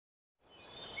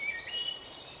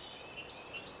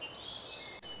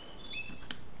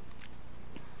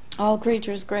All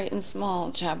Creatures Great and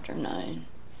Small, Chapter 9.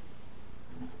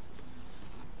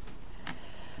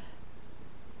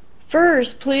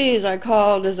 First, please, I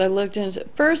called as I looked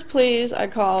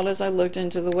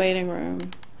into the waiting room.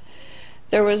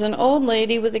 There was an old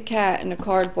lady with a cat in a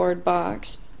cardboard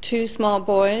box, two small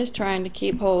boys trying to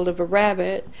keep hold of a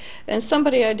rabbit, and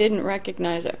somebody I didn't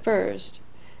recognize at first.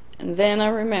 And then I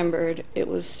remembered it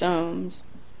was Soames.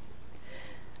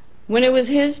 When it was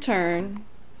his turn,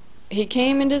 he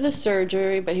came into the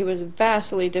surgery, but he was a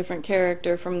vastly different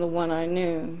character from the one I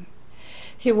knew.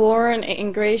 He wore an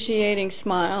ingratiating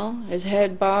smile, his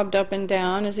head bobbed up and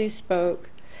down as he spoke.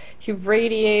 He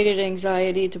radiated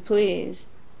anxiety to please.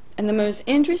 And the most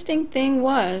interesting thing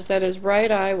was that his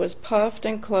right eye was puffed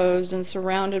and closed and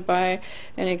surrounded by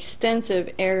an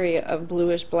extensive area of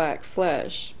bluish-black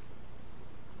flesh.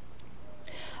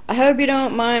 "I hope you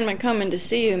don't mind my coming to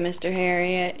see you, Mr.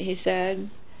 Herriot," he said.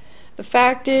 "The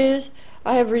fact is,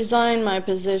 I have resigned my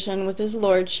position with his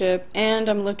lordship, and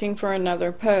I'm looking for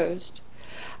another post.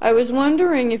 I was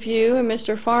wondering if you and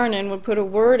Mr. Farnon would put a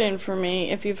word in for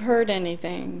me if you've heard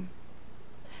anything."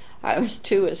 I was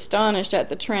too astonished at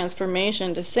the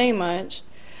transformation to say much.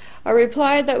 I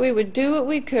replied that we would do what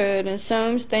we could, and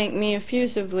Soames thanked me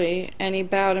effusively, and he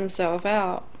bowed himself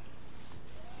out.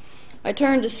 I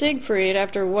turned to Siegfried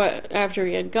after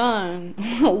he had gone.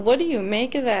 "What do you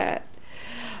make of that?"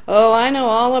 "Oh, I know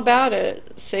all about it."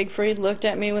 Siegfried looked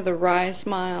at me with a wry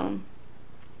smile.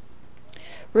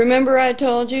 "Remember I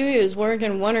told you he was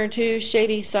working one or two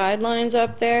shady sidelines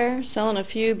up there, selling a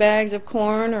few bags of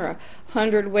corn or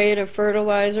 100 weight of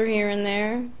fertilizer here and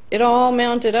there? It all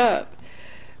mounted up,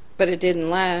 but it didn't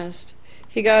last.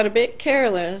 He got a bit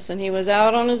careless, and he was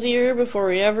out on his ear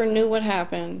before he ever knew what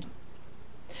happened."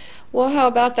 "Well, how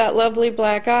about that lovely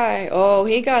black eye?" "Oh,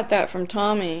 he got that from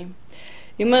Tommy.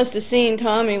 You must have seen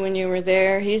Tommy when you were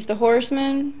there. He's the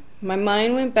horseman." My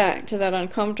mind went back to that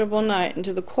uncomfortable night and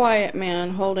to the quiet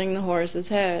man holding the horse's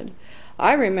head.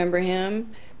 "I remember him.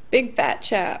 Big fat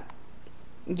chap."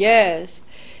 "Yes,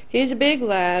 he's a big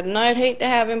lad, and I'd hate to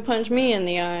have him punch me in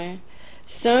the eye.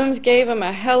 Soames gave him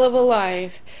a hell of a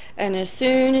life, and as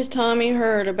soon as Tommy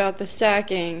heard about the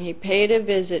sacking, he paid a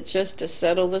visit just to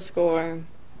settle the score."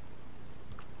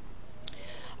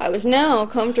 I was now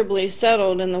comfortably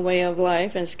settled in the way of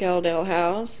life in Skeldale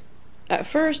House. At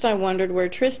first I wondered where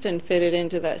Tristan fitted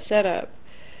into that setup.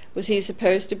 Was he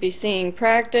supposed to be seeing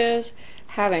practice,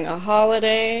 having a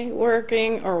holiday,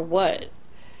 working, or what?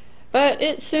 But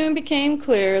it soon became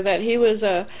clear that he was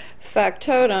a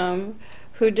factotum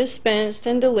who dispensed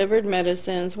and delivered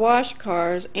medicines, washed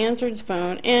cars, answered his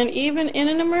phone, and even in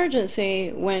an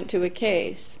emergency went to a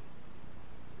case.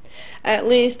 At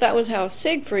least that was how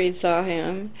Siegfried saw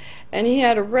him, and he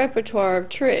had a repertoire of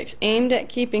tricks aimed at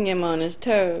keeping him on his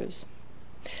toes,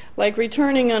 like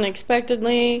returning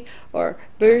unexpectedly or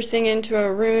bursting into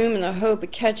a room in the hope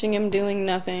of catching him doing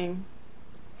nothing.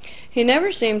 He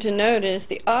never seemed to notice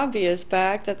the obvious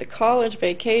fact that the college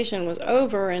vacation was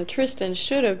over and Tristan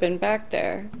should have been back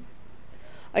there.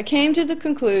 I came to the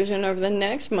conclusion over the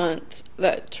next month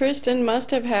that Tristan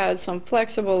must have had some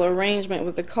flexible arrangement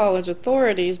with the college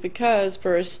authorities because,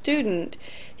 for a student,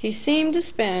 he seemed to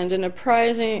spend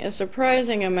a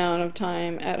surprising amount of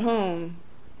time at home.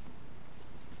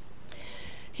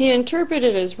 He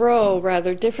interpreted his role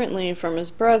rather differently from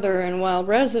his brother, and while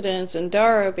resident in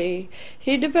Derby,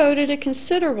 he devoted a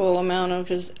considerable amount of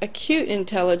his acute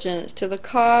intelligence to the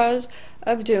cause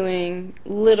of doing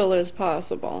little as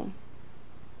possible.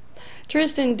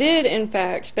 Tristan did, in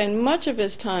fact, spend much of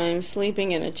his time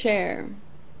sleeping in a chair.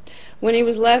 When he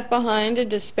was left behind to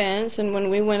dispense and when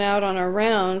we went out on our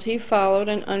rounds, he followed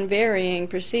an unvarying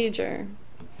procedure.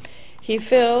 He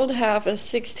filled half a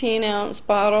 16-ounce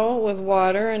bottle with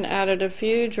water and added a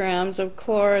few drams of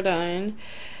chlorodyne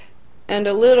and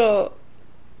a little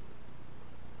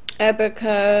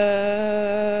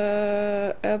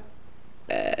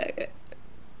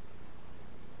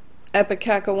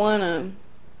ipecacuanha,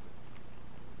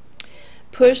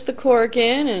 pushed the cork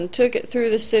in, and took it through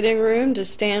the sitting room to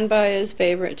stand by his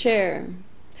favorite chair.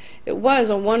 It was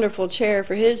a wonderful chair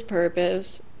for his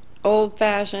purpose,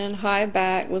 old-fashioned,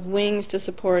 high-back, with wings to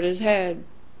support his head.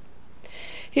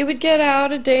 He would get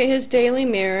out his daily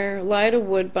mirror, light a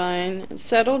woodbine, and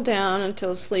settle down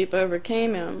until sleep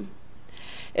overcame him.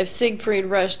 If Siegfried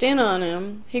rushed in on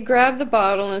him, he grabbed the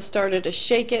bottle and started to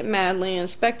shake it madly,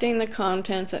 inspecting the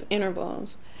contents at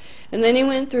intervals. And then he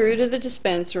went through to the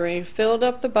dispensary, filled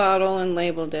up the bottle, and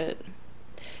labeled it.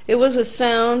 It was a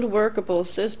sound, workable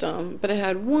system, but it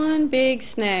had one big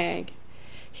snag.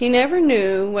 He never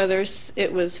knew whether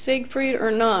it was Siegfried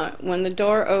or not when the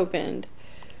door opened.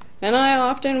 and I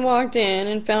often walked in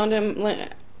and found him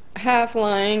half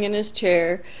lying in his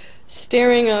chair,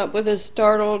 staring up with his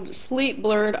startled,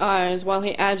 sleep-blurred eyes while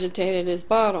he agitated his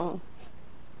bottle.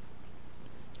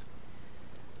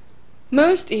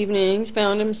 Most evenings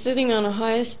found him sitting on a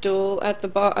high stool at the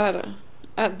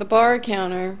bar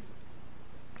counter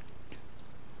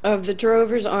of the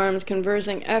Drover's Arms,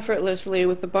 conversing effortlessly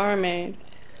with the barmaid.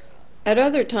 At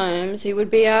other times he would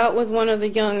be out with one of the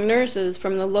young nurses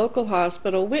from the local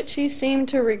hospital, which he seemed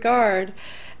to regard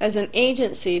as an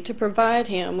agency to provide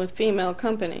him with female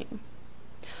company.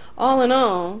 All in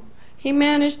all, he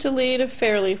managed to lead a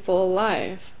fairly full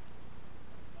life.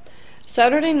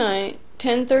 Saturday night,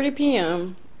 10:30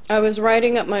 p.m., I was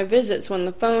writing up my visits when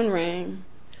the phone rang.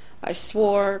 I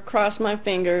swore, crossed my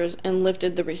fingers, and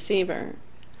lifted the receiver.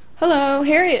 "Hello,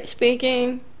 Herriot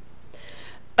speaking."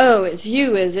 "Oh, it's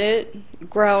you, is it?"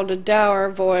 growled a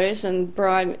dour voice in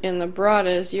the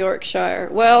broadest Yorkshire.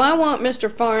 "Well, I want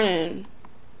Mr. Farnon."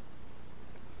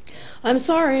 "I'm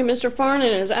sorry, Mr.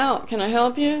 Farnon is out. Can I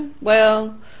help you?"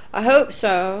 "Well, I hope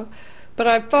so, but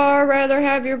I'd far rather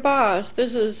have your boss.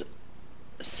 This is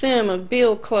Sim of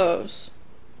Beale Close."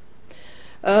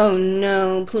 "Oh,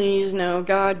 no, please no,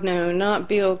 God no, not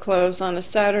Beale Close on a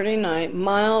Saturday night,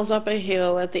 miles up a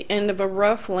hill at the end of a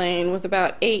rough lane with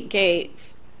about 8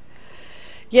 gates.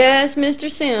 "Yes, Mr.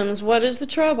 Sims, what is the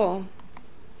trouble?"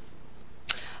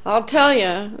 "I'll tell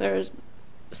you, there's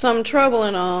some trouble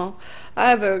in all. I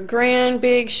have a grand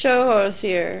big show horse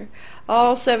here,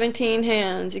 all 17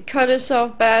 hands. He cut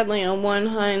himself badly on one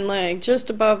hind leg, just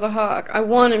above the hock. I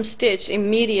want him stitched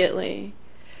immediately."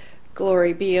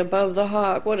 Glory be above the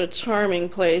hock. What a charming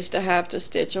place to have to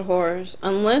stitch a horse.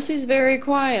 Unless he's very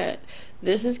quiet,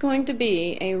 this is going to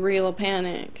be a real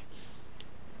panic.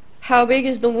 "How big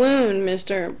is the wound,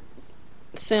 Mr.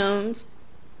 Sims?"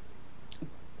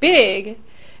 "Big?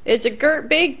 It's a gert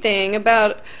big thing,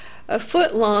 about a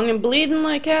foot long and bleeding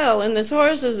like hell, and this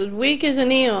horse is as weak as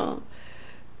an eel.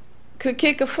 Could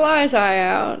kick a fly's eye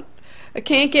out. I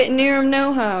can't get near him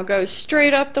nohow. Goes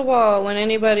straight up the wall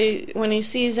when he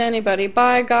sees anybody.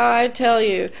 By God, I tell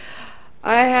you,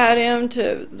 I had him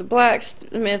to the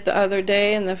blacksmith the other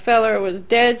day, and the feller was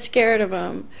dead scared of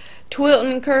him.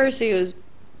 Twilton Kersey was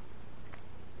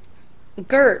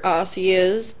gert, Ossie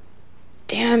is.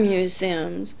 Damn you,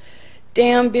 Sims.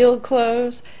 Damn Beale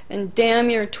Close, and damn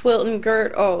your Twilton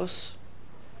Gert Os.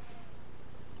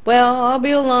 Well, I'll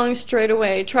be along straight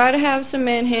away. Try to have some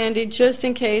men handy just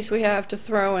in case we have to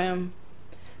throw him."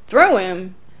 "Throw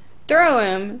him? Throw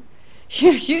him?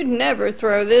 You'd never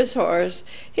throw this horse.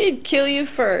 He'd kill you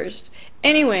first.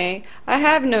 Anyway, I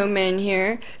have no men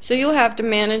here, so you'll have to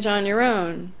manage on your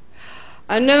own.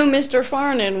 I know Mr.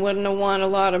 Farnon wouldn't want a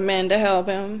lot of men to help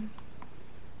him."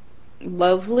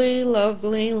 Lovely,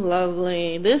 lovely,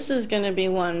 lovely. This is going to be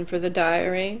one for the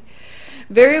diary.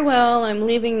 "Very well, I'm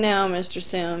leaving now, Mr.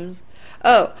 Sims.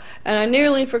 Oh, and I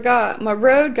nearly forgot. My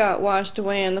road got washed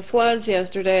away in the floods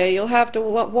yesterday. You'll have to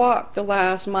walk the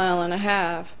last mile and a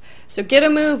half. So get a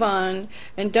move on,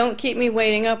 and don't keep me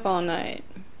waiting up all night."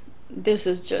 This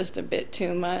is just a bit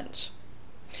too much.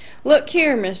 "Look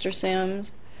here, Mr.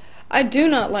 Sims. I do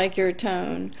not like your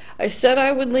tone. I said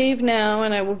I would leave now,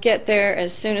 and I will get there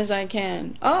as soon as I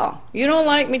can." "Oh, you don't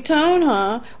like me tone,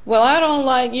 huh? Well, I don't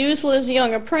like useless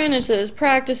young apprentices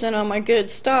practicing on my good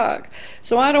stock,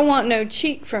 so I don't want no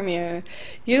cheek from you.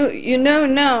 You know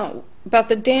now about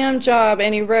the damn job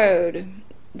any road.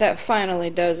 That finally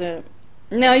does it.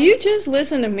 Now you just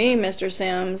listen to me, Mr.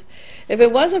 Sims. If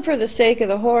it wasn't for the sake of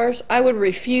the horse, I would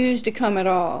refuse to come at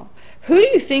all. Who do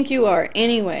you think you are,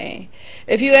 anyway?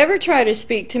 If you ever try to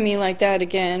speak to me like that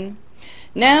again...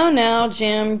 Now,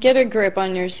 Jim, get a grip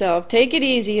on yourself. Take it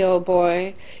easy, old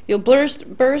boy. You'll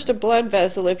burst a blood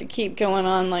vessel if you keep going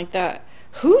on like that."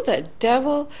 "Who the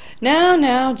devil?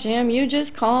 Now, Jim, you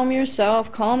just calm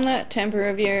yourself. Calm that temper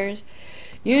of yours.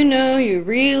 You know you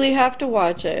really have to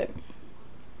watch it."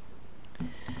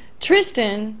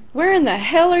 "Tristan, where in the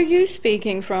hell are you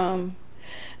speaking from?"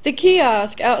 "The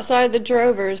kiosk outside the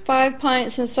Drovers. 5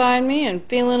 pints inside me and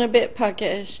feeling a bit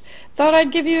puckish. Thought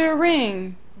I'd give you a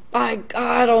ring. By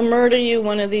God, I'll murder you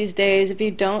one of these days if you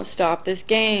don't stop this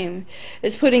game.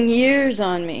 It's putting years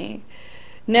on me.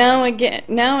 Now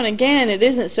and again it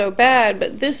isn't so bad,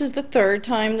 but this is the 3rd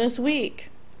time this week."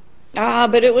 "Ah,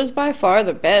 but it was by far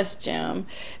the best, Jim.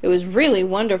 It was really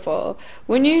wonderful.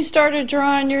 When you started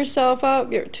drawing yourself up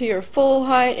to your full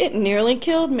height, it nearly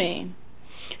killed me."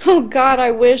 "Oh, God,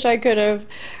 I wish I could have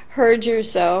heard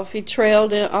yourself." He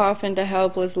trailed it off into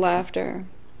helpless laughter.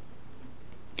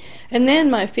 And then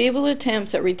my feeble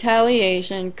attempts at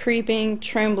retaliation, creeping,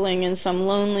 trembling in some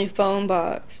lonely phone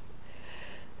box.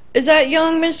 Is that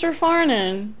young Mr.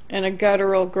 Farnon? In a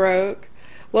guttural croak.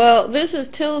 Well, this is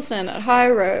Tilson at High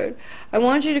Road. I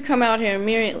want you to come out here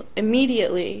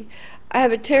immediately. I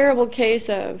have a terrible case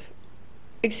of...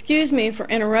 Excuse me for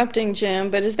interrupting,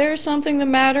 Jim, but is there something the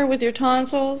matter with your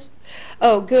tonsils?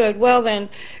 Oh, good. Well, then,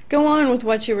 go on with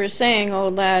what you were saying,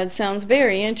 old lad. Sounds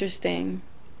very interesting.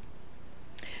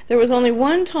 There was only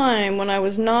one time when I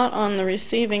was not on the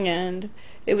receiving end.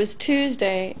 It was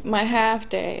Tuesday, my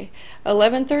half-day.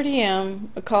 11:30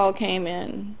 a.m., a call came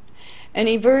in. An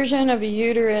eversion of a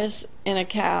uterus in a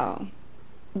cow.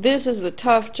 This is a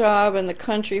tough job in the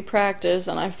country practice,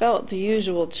 and I felt the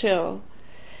usual chill.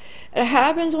 It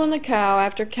happens when the cow,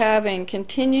 after calving,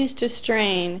 continues to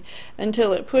strain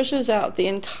until it pushes out the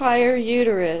entire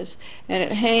uterus and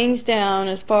it hangs down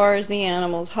as far as the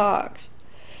animal's hocks.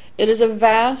 It is a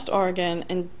vast organ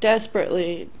and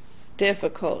desperately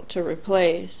difficult to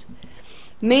replace,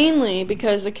 mainly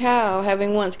because the cow,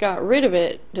 having once got rid of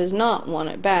it, does not want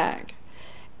it back.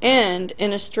 And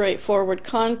in a straightforward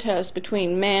contest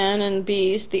between man and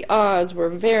beast, the odds were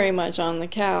very much on the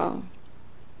cow.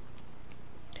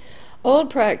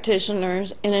 Old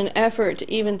practitioners, in an effort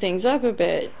to even things up a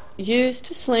bit, used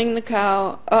to sling the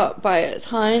cow up by its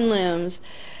hind limbs,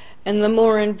 and the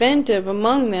more inventive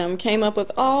among them came up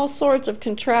with all sorts of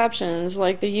contraptions,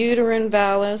 like the uterine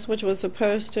valgus, which was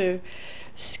supposed to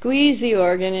squeeze the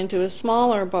organ into a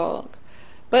smaller bulk.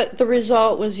 But the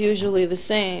result was usually the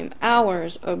same: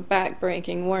 hours of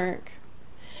back-breaking work.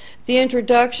 The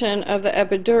introduction of the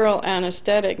epidural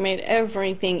anesthetic made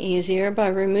everything easier by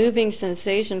removing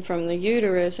sensation from the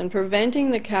uterus and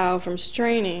preventing the cow from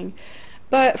straining.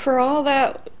 But for all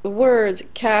that, the words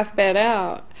 "calf bed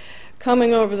out"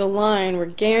 coming over the line were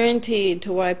guaranteed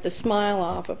to wipe the smile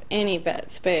off of any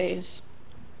vet's face.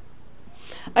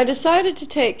 I decided to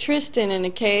take Tristan in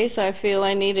a case I feel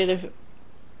I needed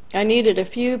a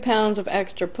few pounds of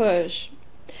extra push.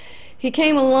 He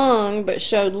came along, but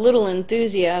showed little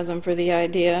enthusiasm for the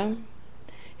idea.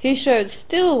 He showed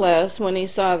still less when he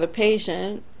saw the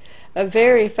patient, a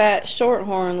very fat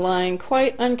shorthorn lying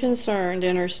quite unconcerned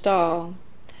in her stall.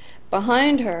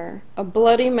 Behind her, a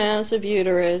bloody mass of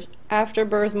uterus,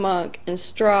 afterbirth muck, and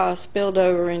straw spilled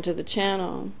over into the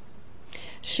channel.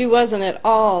 She wasn't at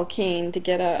all keen to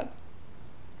get up.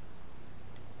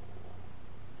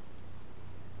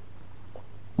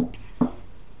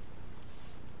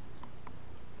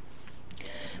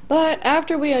 But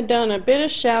after we had done a bit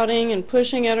of shouting and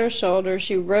pushing at her shoulder,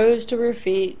 she rose to her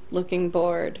feet, looking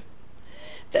bored.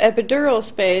 The epidural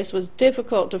space was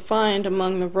difficult to find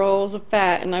among the rolls of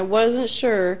fat, and I wasn't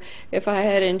sure if I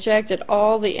had injected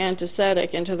all the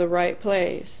anesthetic into the right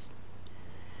place.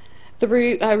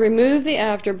 I removed the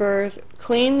afterbirth,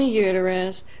 cleaned the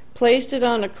uterus, placed it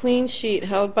on a clean sheet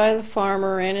held by the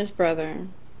farmer and his brother.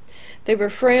 They were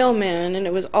frail men, and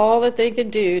it was all that they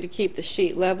could do to keep the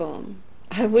sheet level.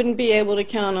 I wouldn't be able to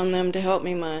count on them to help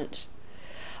me much.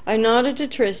 I nodded to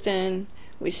Tristan.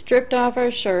 We stripped off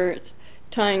our shirts,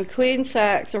 tied clean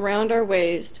sacks around our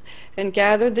waist, and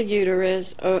gathered the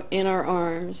uterus in our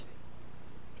arms.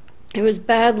 It was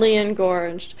badly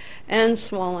engorged and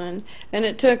swollen, and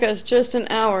it took us just an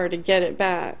hour to get it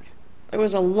back. There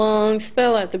was a long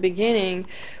spell at the beginning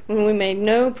when we made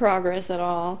no progress at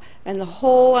all, and the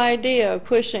whole idea of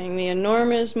pushing the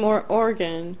enormous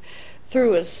organ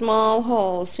through a small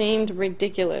hole seemed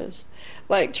ridiculous,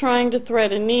 like trying to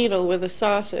thread a needle with a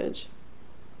sausage.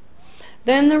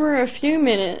 Then there were a few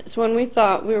minutes when we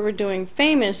thought we were doing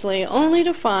famously, only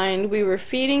to find we were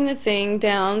feeding the thing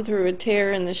down through a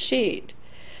tear in the sheet.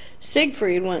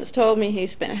 Siegfried once told me he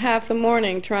spent half the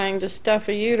morning trying to stuff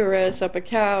a uterus up a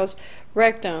cow's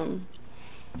rectum.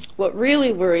 What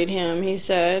really worried him, he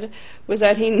said, was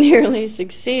that he nearly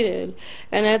succeeded,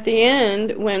 and at the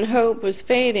end, when hope was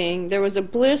fading, there was a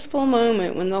blissful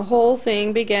moment when the whole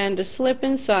thing began to slip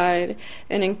inside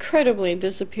and incredibly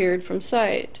disappeared from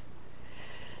sight.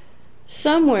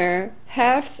 Somewhere,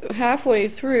 halfway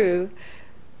through,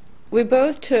 we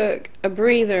both took a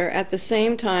breather at the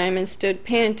same time and stood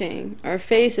panting, our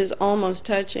faces almost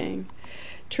touching.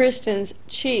 Tristan's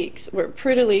cheeks were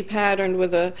prettily patterned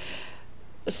with a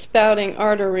spouting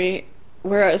artery,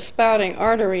 where a spouting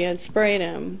artery had sprayed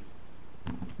him.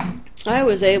 I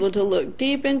was able to look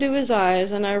deep into his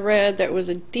eyes, and I read there was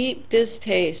a deep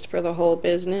distaste for the whole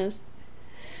business.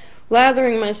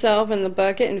 Lathering myself in the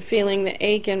bucket and feeling the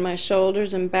ache in my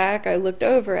shoulders and back, I looked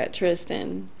over at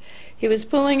Tristan. He was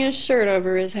pulling his shirt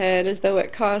over his head as though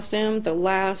it cost him the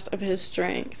last of his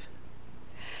strength.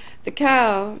 The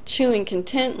cow, chewing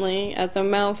contentedly at the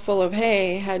mouthful of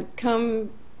hay, had come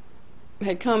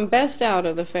best out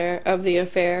of the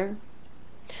affair.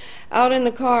 Out in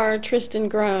the car, Tristan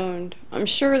groaned. I'm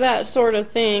sure that sort of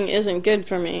thing isn't good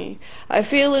for me. I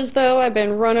feel as though I've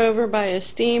been run over by a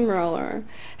steamroller.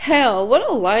 Hell, what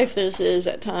a life this is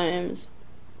at times.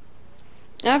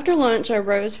 After lunch, I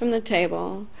rose from the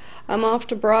table. I'm off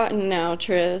to Broughton now,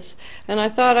 Tris, and I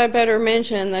thought I'd better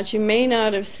mention that you may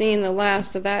not have seen the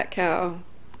last of that cow.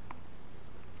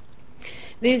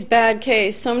 These bad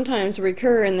cases sometimes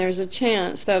recur, and there's a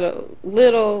chance that a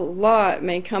little lot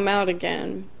may come out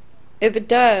again. If it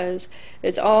does,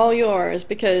 it's all yours,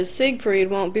 because Siegfried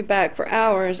won't be back for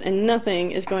hours, and nothing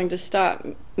is going to stop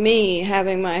me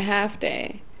having my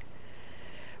half-day.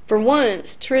 For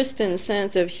once, Tristan's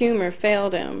sense of humor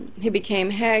failed him. He became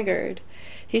haggard.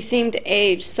 He seemed to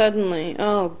age suddenly.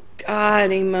 Oh,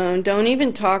 God, he moaned. Don't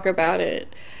even talk about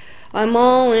it. I'm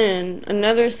all in.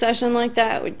 Another session like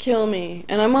that would kill me.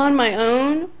 And I'm on my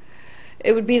own?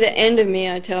 It would be the end of me,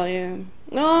 I tell you.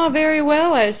 Oh, very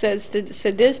well, I said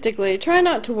sadistically. Try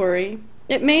not to worry.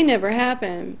 It may never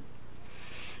happen.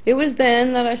 It was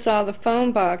then that I saw the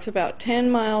phone box about 10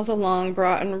 miles along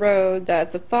Broughton Road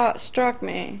that the thought struck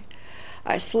me.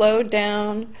 I slowed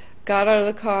down, got out of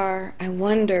the car. I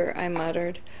wonder, I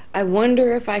muttered. I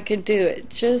wonder if I could do it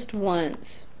just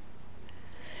once.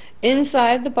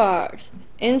 Inside the box,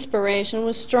 inspiration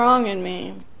was strong in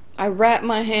me. I wrapped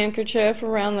my handkerchief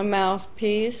around the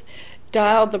mouthpiece,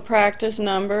 dialed the practice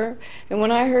number, and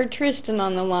when I heard Tristan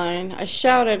on the line, I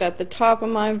shouted at the top of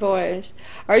my voice,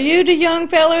 "Are you the young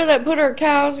feller that put our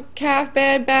cow's calf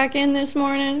bed back in this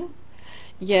morning?"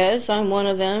 "Yes, I'm one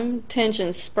of them,"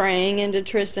 tension sprang into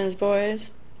Tristan's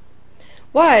voice.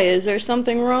 "Why, is there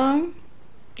something wrong?"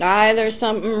 "Aye, there's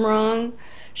something wrong.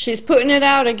 She's putting it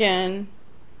out again."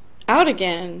 "Out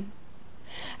again?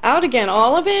 Out again,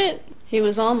 all of it?" He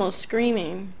was almost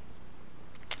screaming.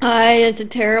 "Aye, it's a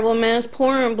terrible mess,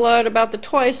 pouring blood about the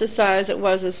twice the size it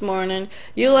was this morning.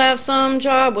 You'll have some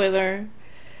job with her."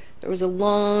 There was a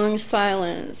long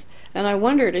silence, and I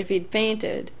wondered if he'd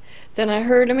fainted. Then I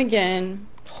heard him again,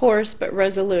 hoarse but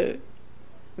resolute.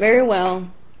 "Very well,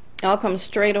 I'll come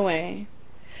straight away."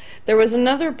 There was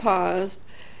another pause.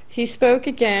 He spoke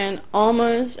again,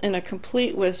 almost in a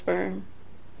complete whisper.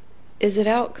 "Is it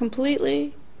out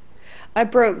completely?" I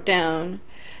broke down.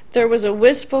 There was a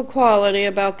wistful quality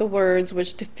about the words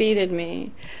which defeated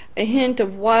me, a hint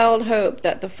of wild hope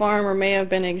that the farmer may have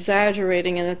been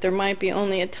exaggerating and that there might be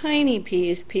only a tiny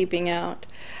piece peeping out.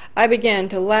 I began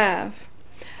to laugh.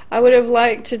 I would have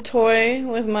liked to toy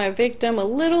with my victim a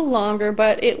little longer,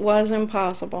 but it was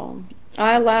impossible.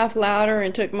 I laughed louder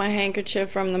and took my handkerchief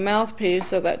from the mouthpiece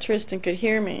so that Tristan could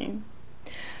hear me.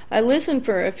 I listened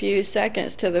for a few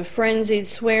seconds to the frenzied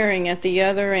swearing at the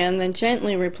other end, then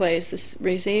gently replaced the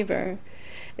receiver.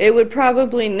 It would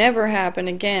probably never happen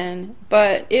again,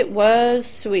 but it was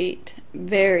sweet,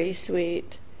 very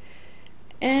sweet.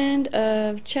 End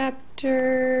of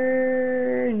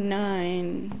chapter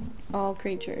 9. All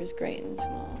creatures, great and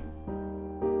small.